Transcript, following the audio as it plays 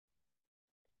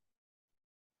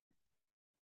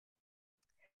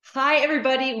Hi,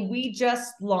 everybody. We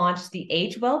just launched the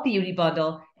Age Well Beauty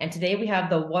Bundle, and today we have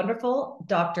the wonderful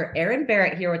Dr. Erin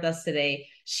Barrett here with us today.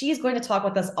 She is going to talk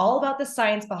with us all about the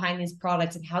science behind these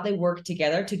products and how they work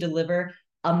together to deliver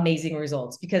amazing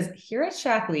results. Because here at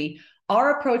Shaklee,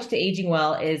 our approach to aging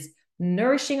well is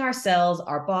nourishing our cells,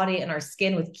 our body, and our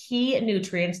skin with key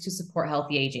nutrients to support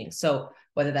healthy aging. So,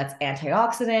 whether that's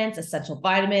antioxidants, essential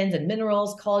vitamins and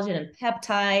minerals, collagen and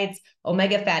peptides,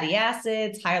 omega fatty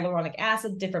acids, hyaluronic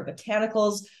acid, different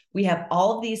botanicals. We have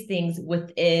all of these things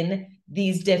within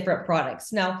these different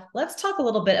products. Now, let's talk a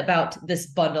little bit about this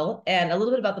bundle and a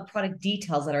little bit about the product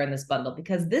details that are in this bundle,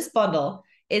 because this bundle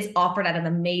is offered at an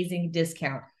amazing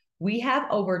discount. We have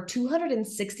over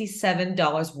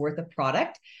 $267 worth of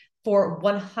product for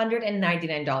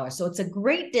 $199. So it's a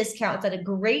great discount. It's at a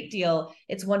great deal.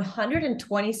 It's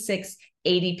 126.80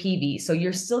 PV. So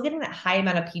you're still getting that high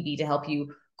amount of PV to help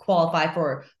you qualify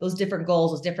for those different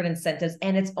goals, those different incentives.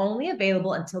 And it's only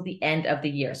available until the end of the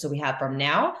year. So we have from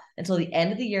now until the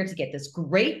end of the year to get this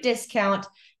great discount.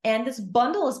 And this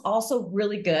bundle is also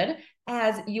really good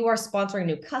as you are sponsoring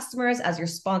new customers, as you're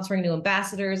sponsoring new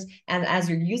ambassadors, and as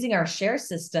you're using our share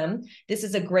system. This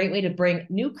is a great way to bring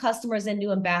new customers and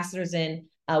new ambassadors in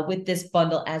with this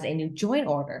bundle as a new join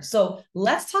order. So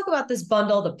let's talk about this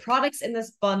bundle, the products in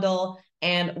this bundle,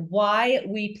 and why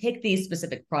we pick these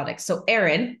specific products. So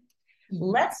Erin,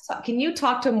 let's talk. Can you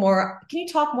talk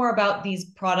more about these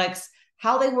products,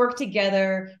 how they work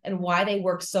together, and why they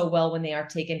work so well when they are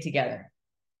taken together?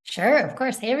 Sure, of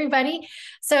course. Hey, everybody.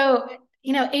 So,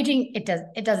 aging, it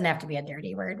doesn't have to be a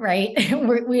dirty word, right?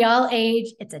 We all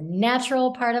age. It's a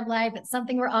natural part of life. It's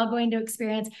something we're all going to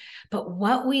experience. But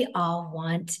what we all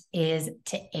want is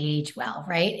to age well,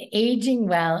 right? Aging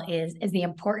well is the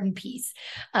important piece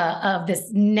of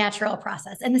this natural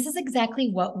process. And this is exactly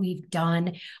what we've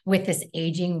done with this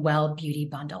Aging Well Beauty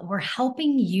Bundle. We're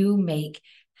helping you make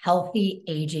healthy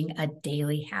aging a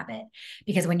daily habit,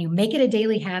 because when you make it a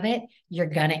daily habit, you're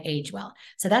gonna age well.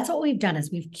 So that's what we've done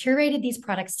is we've curated these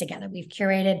products together. We've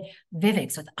curated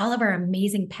Vivix with all of our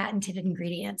amazing patented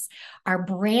ingredients, our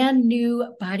brand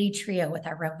new body trio with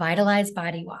our Revitalized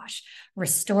Body Wash,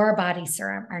 Restore Body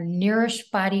Serum, our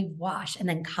Nourish Body Wash, and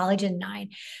then Collagen 9.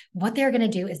 What they're gonna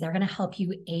do is they're gonna help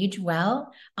you age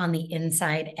well on the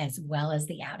inside as well as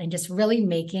the out, and just really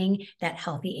making that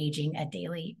healthy aging a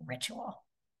daily ritual.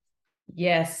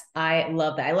 Yes, I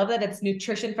love that. I love that it's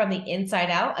nutrition from the inside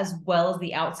out as well as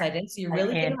the outside in. So you're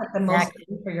really getting like the most Exactly.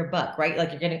 bang for your buck, right? Like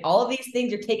you're getting all of these things,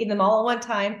 you're taking them all at one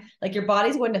time. Like your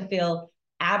body's going to feel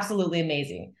absolutely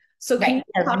amazing. So can Right. you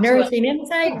So talk to us? nourishing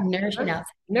inside, Yeah. nourishing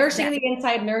outside. Nourishing Yes. the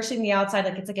inside, nourishing the outside.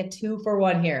 Like it's like a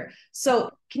 2-for-1 here. So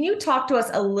can you talk to us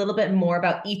a little bit more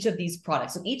about each of these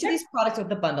products? So each of these products with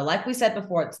the bundle, like we said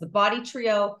before, it's the body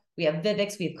trio. We have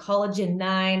Vivix, we have Collagen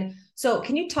 9. So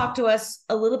can you talk to us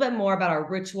a little bit more about our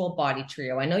Ritual Body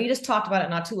Trio? I know you just talked about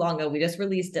it not too long ago. We just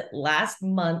released it last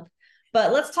month.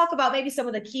 But let's talk about maybe some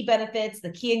of the key benefits, the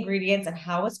key ingredients, and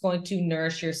how it's going to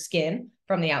nourish your skin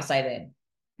from the outside in.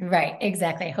 Right,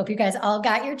 exactly. I hope you guys all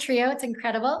got your trio. It's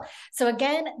incredible. So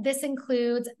again, this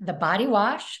includes the body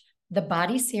wash, the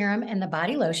body serum, and the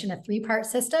body lotion, a three-part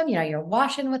system. You're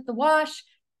washing with the wash.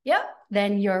 Yep.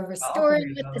 Then you're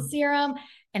restoring with the serum,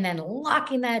 and then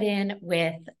locking that in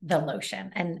with the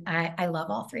lotion. And I love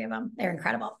all three of them. They're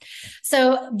incredible.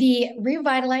 So the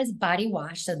Revitalized Body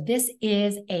Wash. So this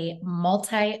is a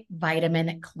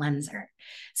multivitamin cleanser.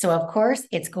 So of course,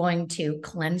 it's going to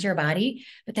cleanse your body,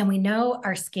 but then we know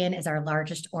our skin is our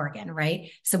largest organ, right?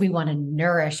 So we want to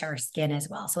nourish our skin as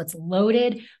well. So it's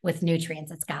loaded with nutrients.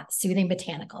 It's got soothing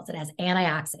botanicals. It has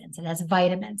antioxidants. It has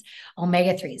vitamins,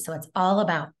 omega-3. So it's all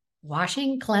about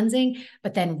washing, cleansing,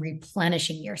 but then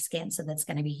replenishing your skin so that's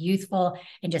going to be youthful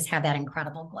and just have that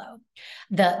incredible glow.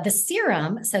 The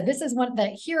serum, so this is one the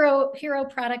hero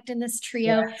product in this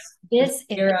trio. Yes. This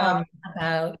is all Serum.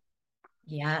 about.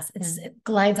 Yes, it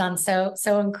glides on so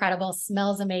incredible,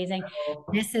 smells amazing.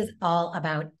 This is all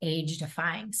about age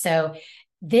defying. So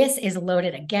this is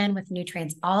loaded again with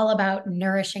nutrients, all about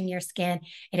nourishing your skin.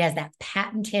 It has that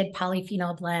patented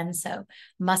polyphenol blend. So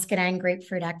muscadine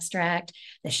grapefruit extract,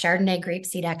 the Chardonnay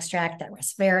grapeseed extract, that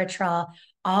resveratrol,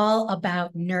 all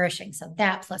about nourishing. So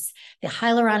that plus the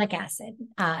hyaluronic acid,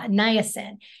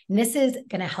 niacin. And this is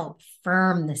going to help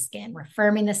firm the skin. We're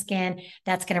firming the skin.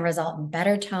 That's going to result in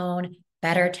better tone,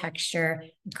 better texture,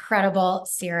 incredible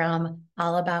serum,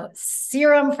 all about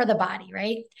serum for the body,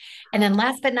 right? And then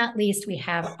last but not least, we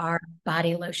have our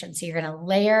body lotion. So you're going to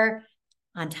layer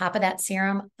on top of that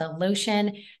serum, the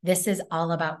lotion. This is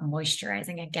all about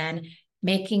moisturizing. Again,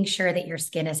 making sure that your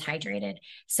skin is hydrated.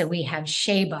 So we have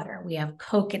shea butter, we have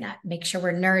coconut, make sure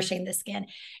we're nourishing the skin.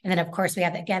 And then of course we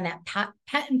have, again, that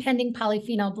patent pending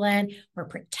polyphenol blend. We're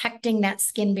protecting that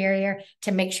skin barrier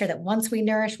to make sure that once we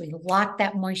nourish, we lock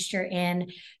that moisture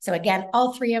in. So again,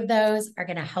 all three of those are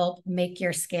going to help make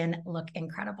your skin look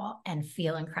incredible and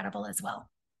feel incredible as well.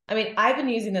 I mean, I've been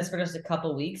using this for just a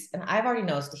couple weeks and I've already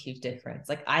noticed a huge difference.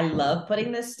 Like I love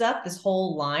putting this stuff, this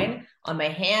whole line on my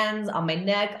hands, on my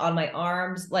neck, on my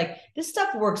arms. Like this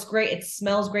stuff works great. It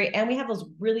smells great. And we have those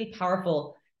really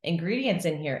powerful ingredients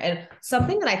in here. And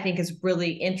something that I think is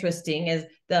really interesting is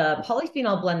the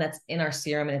polyphenol blend that's in our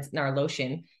serum and it's in our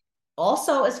lotion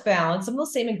also is found. Some of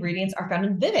those same ingredients are found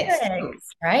in Vivix.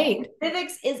 Right.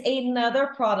 Vivix is another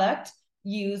product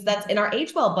use that's in our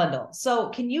Age Well bundle. So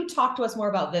can you talk to us more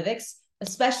about Vivix,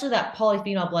 especially that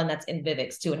polyphenol blend that's in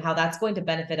Vivix too, and how that's going to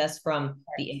benefit us from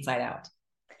the inside out?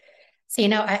 So,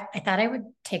 I thought I would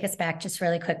take us back just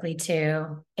really quickly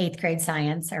to 8th grade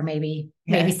science, or maybe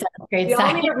 7th grade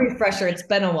science. Need a refresher. It's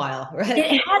been a while, right?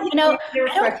 It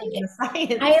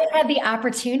has, I have had the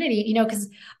opportunity, because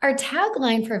our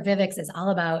tagline for Vivix is all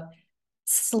about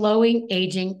slowing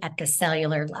aging at the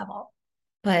cellular level.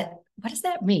 But what does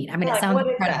that mean? I mean, it sounds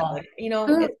incredible. Like,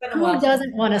 who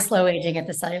doesn't want to slow aging at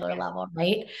the cellular level,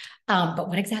 right? But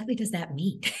what exactly does that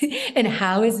mean? And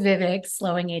how is Vivix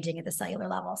slowing aging at the cellular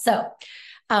level? So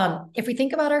if we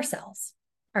think about our cells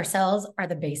are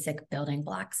the basic building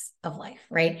blocks of life,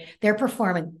 right? They're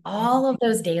performing all of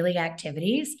those daily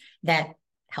activities that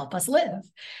help us live.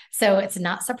 So it's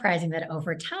not surprising that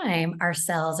over time, our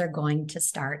cells are going to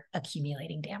start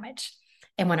accumulating damage.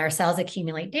 And when our cells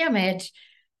accumulate damage,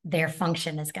 their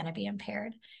function is going to be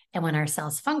impaired. And when our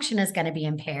cells' function is going to be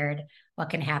impaired,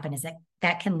 what can happen is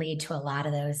that can lead to a lot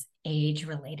of those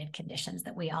age-related conditions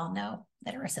that we all know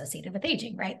that are associated with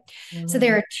aging, right? Mm-hmm. So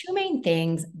there are two main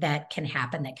things that can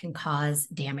happen that can cause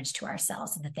damage to our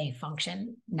cells so that they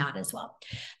function not as well.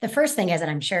 The first thing is,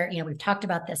 and I'm sure, we've talked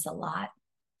about this a lot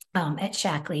at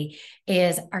Shaklee,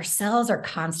 is our cells are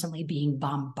constantly being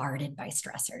bombarded by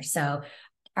stressors. So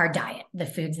our diet, the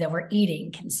foods that we're eating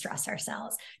can stress our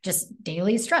cells, just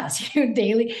daily stress,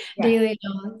 daily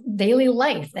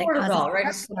life. That cortisol, right?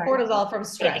 Cortisol from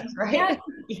stress, right?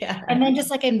 Yeah. And then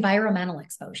just like environmental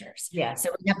exposures. Yeah. So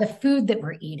we have the food that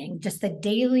we're eating, just the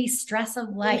daily stress of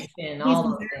life, these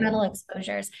environmental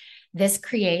exposures. This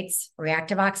creates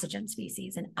reactive oxygen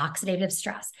species and oxidative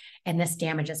stress, and this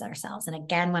damages our cells. And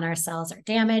again, when our cells are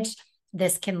damaged,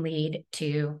 this can lead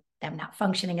to them not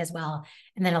functioning as well.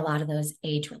 And then a lot of those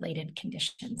age-related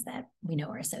conditions that we know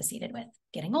are associated with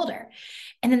getting older.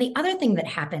 And then the other thing that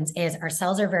happens is our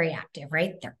cells are very active,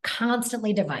 right? They're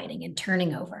constantly dividing and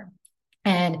turning over.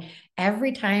 And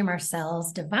every time our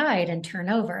cells divide and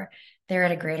turn over, they're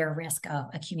at a greater risk of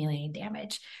accumulating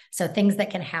damage. So things that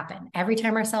can happen every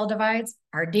time our cell divides,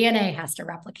 our DNA has to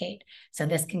replicate. So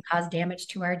this can cause damage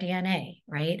to our DNA,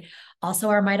 right? Also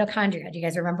our mitochondria. Do you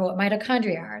guys remember what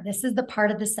mitochondria are? This is the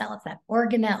part of the cell. It's that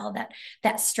organelle,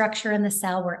 that structure in the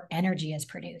cell where energy is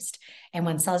produced. And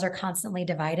when cells are constantly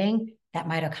dividing, that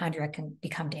mitochondria can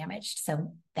become damaged.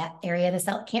 So that area of the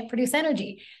cell can't produce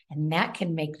energy, and that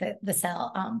can make the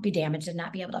cell be damaged and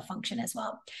not be able to function as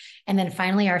well. And then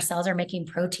finally, our cells are making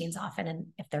proteins often, and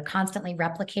if they're constantly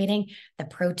replicating, the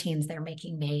proteins they're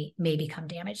making may become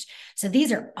damaged. So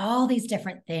these are all these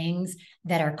different things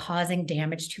that are causing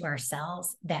damage to our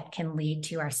cells that can lead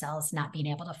to our cells not being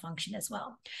able to function as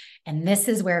well. And this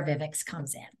is where Vivix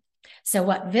comes in. So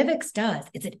what Vivix does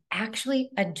is it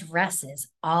actually addresses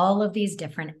all of these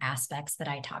different aspects that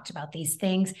I talked about, these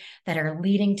things that are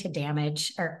leading to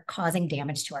damage or causing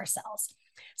damage to our cells.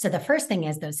 So the first thing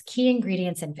is those key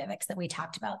ingredients in Vivix that we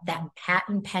talked about, that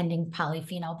patent pending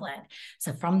polyphenol blend.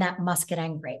 So from that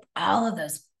muscadine grape, all of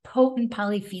those potent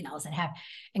polyphenols that have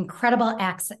incredible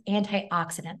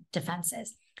antioxidant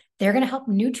defenses. They're going to help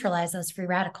neutralize those free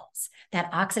radicals,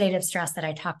 that oxidative stress that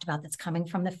I talked about that's coming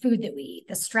from the food that we eat,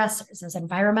 the stressors, those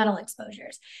environmental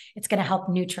exposures. It's going to help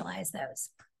neutralize those.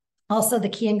 Also, the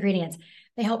key ingredients,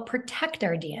 they help protect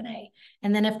our DNA.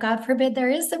 And then if God forbid there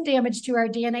is some damage to our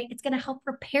DNA, it's going to help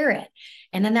repair it.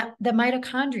 And then the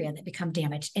mitochondria that become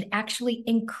damaged, it actually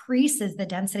increases the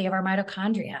density of our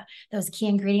mitochondria. Those key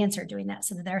ingredients are doing that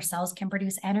so that our cells can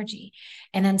produce energy,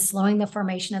 and then slowing the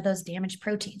formation of those damaged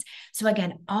proteins. So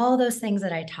again, all those things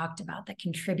that I talked about that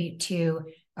contribute to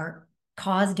or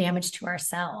cause damage to our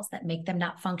cells that make them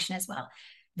not function as well.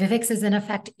 Vivix is in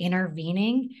effect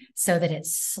intervening so that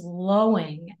it's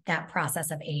slowing that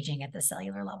process of aging at the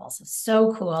cellular level.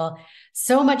 So cool.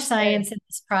 So much science in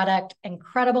this product,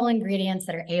 incredible ingredients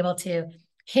that are able to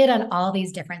hit on all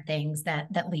these different things that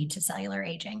lead to cellular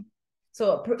aging.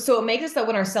 So it makes it so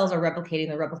when our cells are replicating,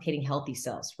 they're replicating healthy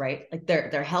cells, right? Like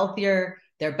they're healthier,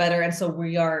 they're better, and so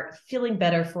we are feeling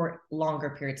better for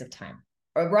longer periods of time.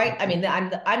 Right? I mean,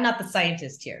 I'm not the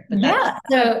scientist here, but that's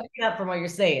Yeah. So up from what you're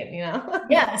saying, you know?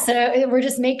 yeah. So we're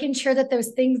just making sure that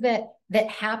those things that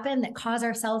happen that cause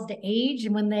our cells to age,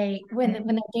 and when they're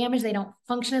damaged, they don't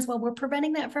function as well. We're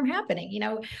preventing that from happening.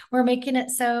 We're making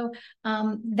it so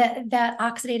that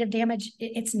oxidative damage,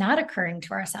 it's not occurring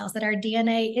to our cells, that our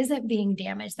DNA isn't being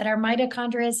damaged, that our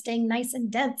mitochondria is staying nice and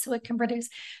dense so it can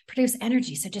produce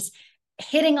energy. So just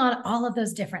hitting on all of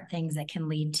those different things that can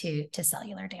lead to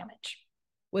cellular damage.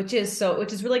 Which is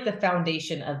really like the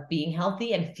foundation of being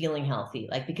healthy and feeling healthy.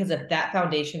 Like, because if that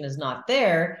foundation is not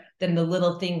there, then the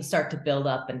little things start to build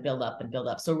up and build up and build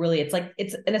up. So really it's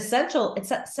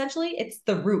essentially it's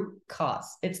the root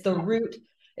cause. It's the root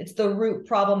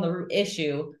problem, the root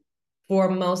issue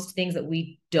for most things that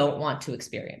we don't want to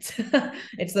experience.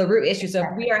 It's the root issue. So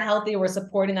if we are healthy, we're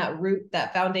supporting that root,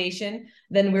 that foundation,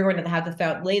 then we're going to have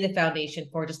to lay the foundation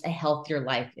for just a healthier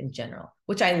life in general,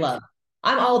 which I love.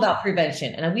 I'm all about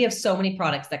prevention, and we have so many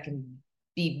products that can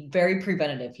be very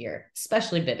preventative here,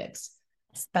 especially Vivix.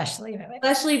 Especially Vivix.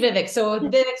 Especially Vivix. So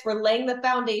with Vivix, we're laying the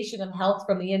foundation of health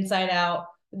from the inside out.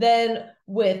 Then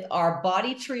with our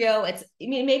body trio,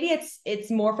 maybe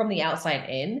it's more from the outside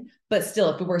in, but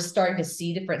still, if we're starting to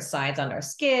see different signs on our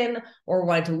skin or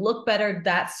wanting to look better,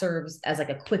 that serves as like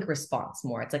a quick response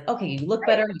more. It's like, okay, you look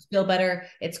better, you feel better,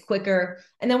 it's quicker.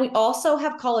 And then we also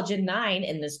have collagen 9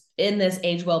 in this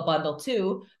Age Well bundle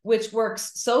too, which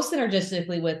works so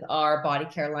synergistically with our body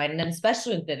care line, and then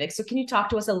especially with Vivix. So can you talk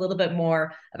to us a little bit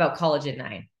more about collagen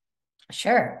 9?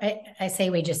 Sure. I say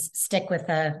we just stick with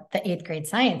the 8th grade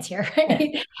science here,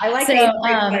 right? I like so, 8th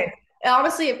grade science.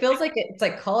 Honestly, it feels like it's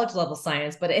like college level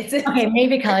science, but it's okay,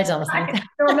 maybe college level science.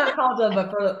 No, not college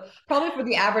level, but probably for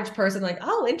the average person, like,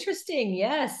 oh, interesting.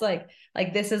 Yes, like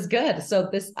this is good. So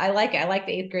I like it. I like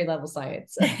the 8th grade level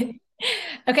science.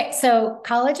 Okay, so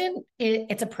collagen,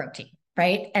 it's a protein,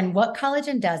 right? And what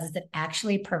collagen does is it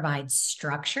actually provides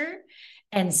structure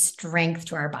and strength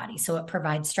to our body. So it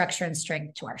provides structure and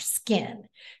strength to our skin,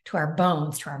 to our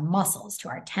bones, to our muscles, to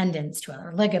our tendons, to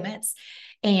our ligaments.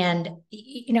 And,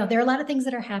 there are a lot of things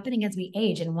that are happening as we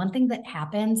age. And one thing that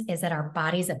happens is that our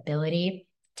body's ability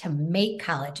to make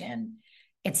collagen,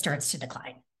 it starts to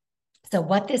decline. So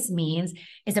what this means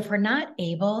is if we're not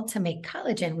able to make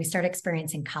collagen, we start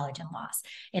experiencing collagen loss.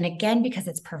 And again, because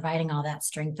it's providing all that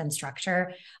strength and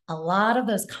structure, a lot of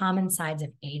those common signs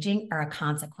of aging are a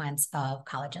consequence of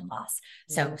collagen loss.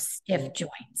 So stiff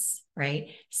joints, right?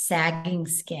 Sagging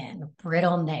skin,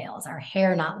 brittle nails, our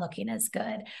hair not looking as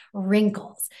good,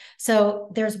 wrinkles.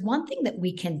 So there's one thing that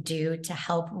we can do to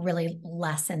help really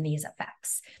lessen these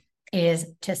effects, is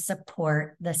to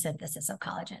support the synthesis of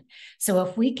collagen. So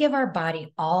if we give our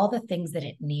body all the things that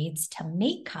it needs to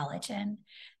make collagen,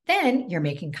 then you're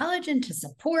making collagen to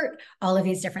support all of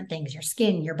these different things, your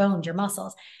skin, your bones, your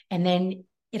muscles, and then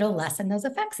it'll lessen those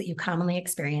effects that you commonly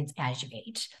experience as you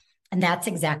age. And that's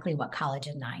exactly what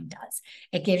collagen 9 does.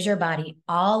 It gives your body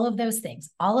all of those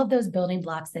things, all of those building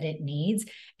blocks that it needs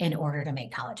in order to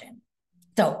make collagen.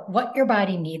 So what your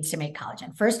body needs to make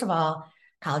collagen, first of all,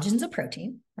 collagen's a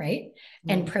protein, right?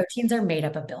 And proteins are made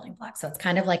up of building blocks. So it's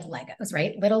kind of like Legos,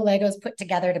 right? Little Legos put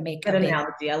together to make a big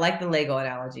analogy. I like the Lego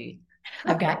analogy.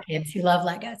 I've got kids who love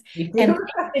Legos. And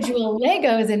individual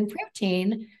Legos in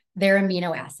protein, they're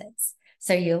amino acids.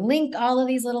 So you link all of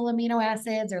these little amino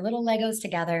acids or little Legos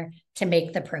together to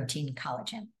make the protein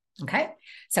collagen. Okay.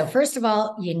 So first of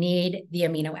all, you need the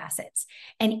amino acids.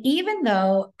 And even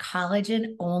though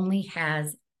collagen only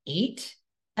has 8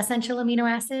 essential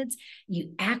amino acids,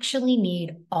 you actually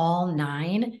need all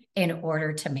 9 in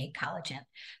order to make collagen.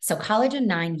 So collagen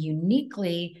 9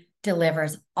 uniquely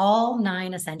delivers all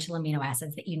 9 essential amino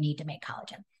acids that you need to make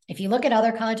collagen. If you look at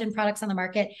other collagen products on the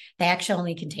market, they actually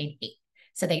only contain 8.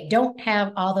 So they don't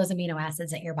have all those amino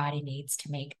acids that your body needs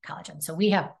to make collagen. So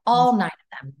we have all 9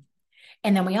 of them.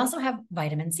 And then we also have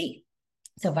vitamin C.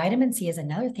 So vitamin C is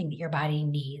another thing that your body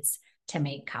needs to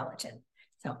make collagen.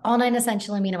 So all 9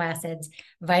 essential amino acids,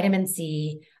 vitamin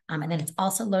C, and then it's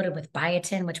also loaded with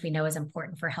biotin, which we know is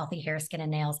important for healthy hair, skin, and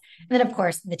nails. And then, of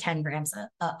course, the 10 grams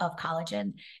of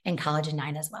collagen and collagen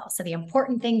 9 as well. So the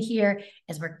important thing here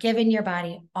is we're giving your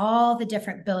body all the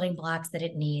different building blocks that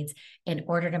it needs in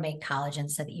order to make collagen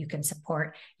so that you can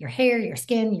support your hair, your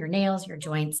skin, your nails, your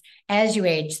joints as you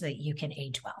age so that you can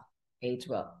age well. Age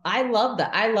well. I love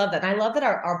that. I love that. And I love that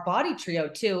our body trio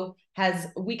too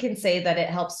we can say that it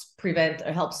helps prevent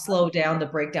or helps slow down the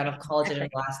breakdown of collagen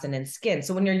and elastin in skin.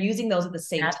 So when you're using those at the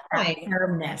same That's time, that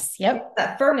firmness. Yep.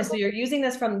 that firmness. So you're using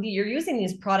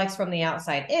these products from the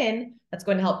outside in, that's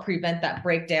going to help prevent that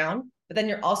breakdown. But then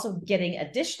you're also getting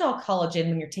additional collagen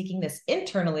when you're taking this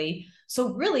internally.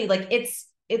 So really like it's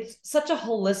such a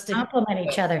holistic, Complement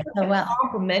each other so well.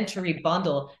 complementary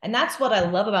bundle. And that's what I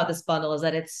love about this bundle, is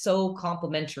that it's so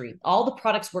complementary. All the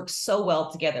products work so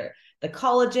well together. The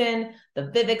collagen, the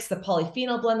Vivix, the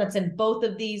polyphenol blend that's in both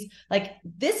of these. Like,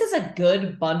 this is a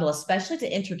good bundle, especially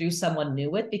to introduce someone new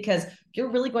with, because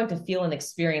you're really going to feel and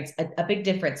experience a big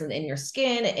difference in your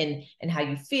skin and how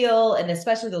you feel. And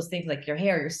especially those things like your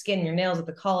hair, your skin, your nails with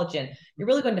the collagen, you're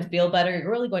really going to feel better. You're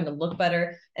really going to look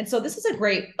better. And so this is a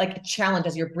great like challenge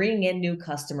as you're bringing in new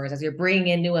customers, as you're bringing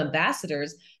in new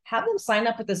ambassadors. Have them sign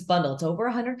up with this bundle. It's over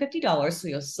 $150. So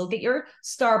you'll still get your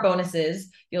star bonuses.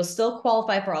 You'll still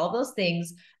qualify for all of those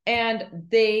things. And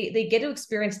they get to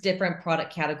experience different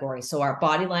product categories. So our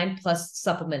body line plus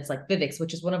supplements like Vivix,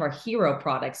 which is one of our hero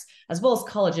products, as well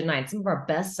as Collagen 9, some of our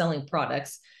best selling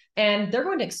products. And they're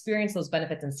going to experience those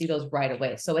benefits and see those right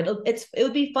away. So it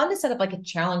would be fun to set up like a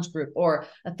challenge group or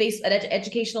an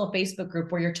educational Facebook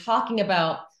group where you're talking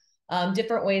about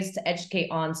different ways to educate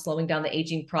on slowing down the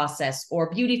aging process, or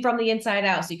beauty from the inside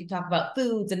out. So you can talk about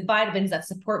foods and vitamins that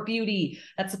support beauty,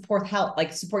 that support health,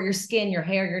 like support your skin, your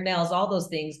hair, your nails, all those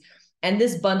things. And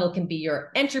this bundle can be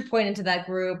your entry point into that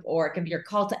group, or it can be your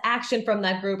call to action from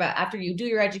that group after you do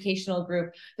your educational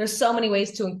group. There's so many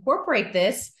ways to incorporate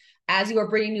this as you are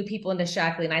bringing new people into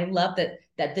Shaklee. And I love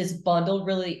that this bundle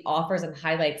really offers and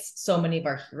highlights so many of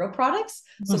our hero products.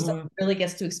 So someone really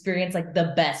gets to experience like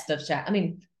the best of Shaklee. I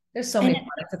mean, there's so many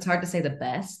products. It's hard to say the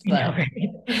best, but, know,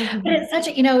 right? But it's such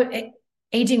a,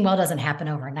 aging well doesn't happen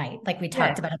overnight. Like we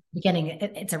talked about at the beginning,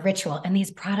 it's a ritual. And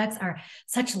these products are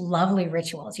such lovely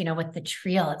rituals, with the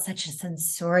Trio, it's such a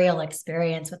sensorial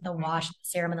experience with the wash, the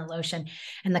serum and the lotion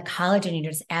and the collagen.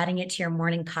 You're just adding it to your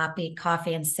morning coffee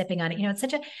and sipping on it.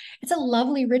 It's a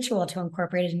lovely ritual to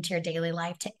incorporate it into your daily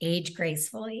life to age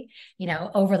gracefully,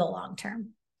 over the long term.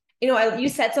 You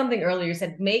said something earlier. You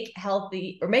said make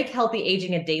healthy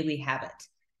aging a daily habit.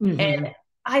 Mm-hmm. And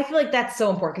I feel like that's so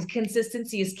important because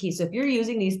consistency is key. So if you're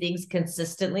using these things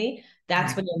consistently,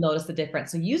 that's when you'll notice the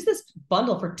difference. So use this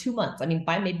bundle for 2 months. I mean,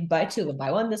 buy two, and buy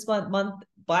one this month,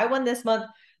 buy one this month,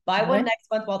 buy one next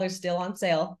month while they're still on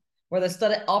sale, where they're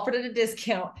still offered at a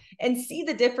discount, and see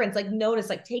the difference. Like notice,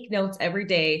 like take notes every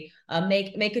day,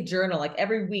 make a journal, like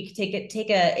every week, take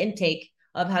a intake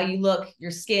of how you look, your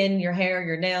skin, your hair,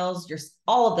 your nails,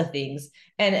 all of the things.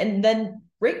 And then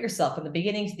rate yourself from the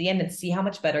beginning to the end and see how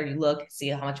much better you look, see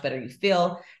how much better you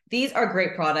feel. These are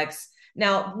great products.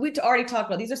 Now, we already talked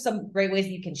about, these are some great ways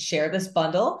that you can share this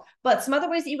bundle, but some other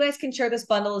ways that you guys can share this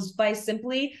bundle is by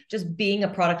simply just being a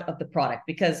product of the product,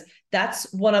 because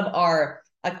that's one of our,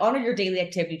 like, honor your daily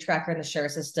activity tracker in the Share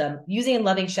system. Using and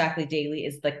loving Shaklee daily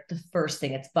is like the first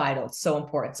thing. It's vital. It's so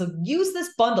important. So use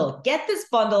this bundle. Get this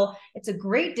bundle. It's a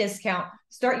great discount.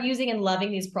 Start using and loving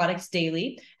these products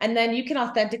daily. And then you can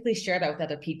authentically share that with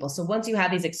other people. So once you have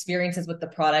these experiences with the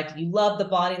product, you love the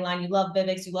body line, you love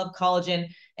Vivix, you love collagen,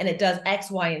 and it does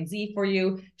X, Y, and Z for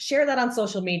you, share that on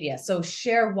social media. So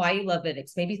share why you love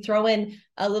Vivix. Maybe throw in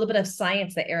a little bit of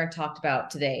science that Erin talked about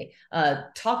today.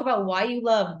 Talk about why you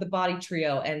love the Body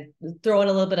Trio and throw in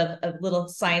a little bit of little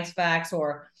science facts,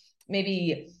 or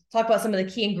maybe talk about some of the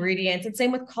key ingredients, and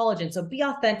same with collagen. So be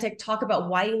authentic, talk about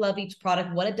why you love each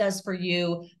product, what it does for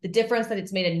you, the difference that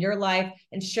it's made in your life,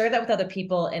 and share that with other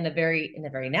people in a very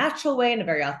natural way, in a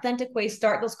very authentic way.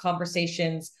 Start those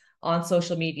conversations on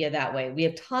social media that way. We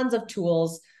have tons of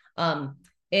tools. On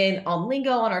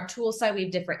Lingo, on our tool site, we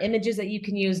have different images that you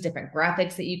can use, different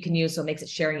graphics that you can use. So it makes it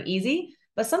sharing easy.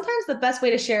 But sometimes the best way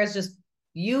to share is just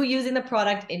you using the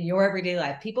product in your everyday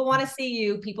life. People want to see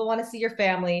you. People want to see your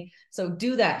family. So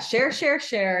do that.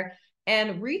 Share,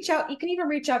 and reach out. You can even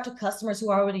reach out to customers who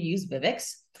already use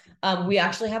Vivix. We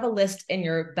actually have a list in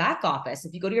your back office.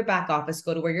 If you go to your back office,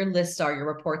 go to where your lists are, your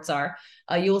reports are,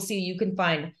 you will see you can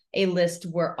find a list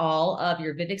where all of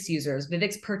your Vivix users,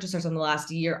 Vivix purchasers in the last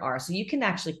year are. So you can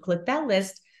actually click that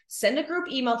list, send a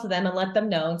group email to them and let them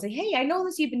know and say, hey, I know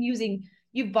this,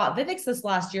 you've bought Vivix this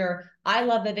last year. I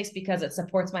love Vivix because it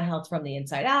supports my health from the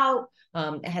inside out.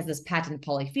 It has this patent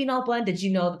polyphenol blend. Did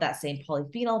you know that same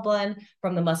polyphenol blend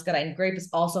from the muscadine grape is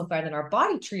also found in our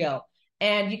Body Trio?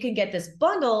 And you can get this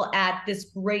bundle at this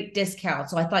great discount.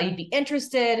 So I thought you'd be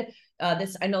interested. I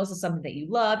know this is something that you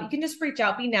love. You can just reach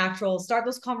out, be natural, start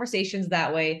those conversations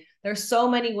that way. There's so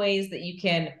many ways that you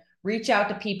can reach out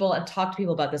to people and talk to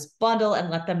people about this bundle and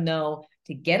let them know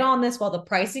to get on this while the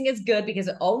pricing is good, because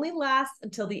it only lasts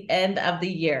until the end of the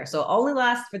year. So it only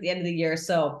lasts for the end of the year.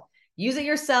 So use it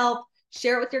yourself,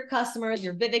 share it with your customers,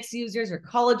 your Vivix users, your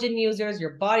collagen users,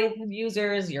 your body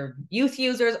users, your youth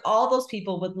users. All those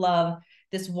people would love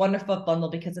this wonderful bundle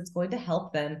because it's going to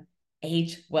help them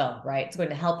age well, right? It's going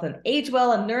to help them age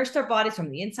well and nourish their bodies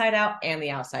from the inside out and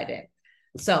the outside in.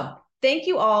 So thank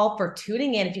you all for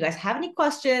tuning in. If you guys have any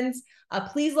questions,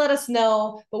 please let us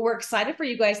know. But we're excited for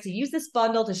you guys to use this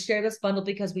bundle, to share this bundle,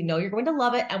 because we know you're going to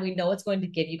love it and we know it's going to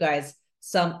give you guys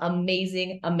some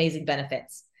amazing, amazing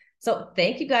benefits. So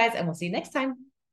thank you guys, and we'll see you next time.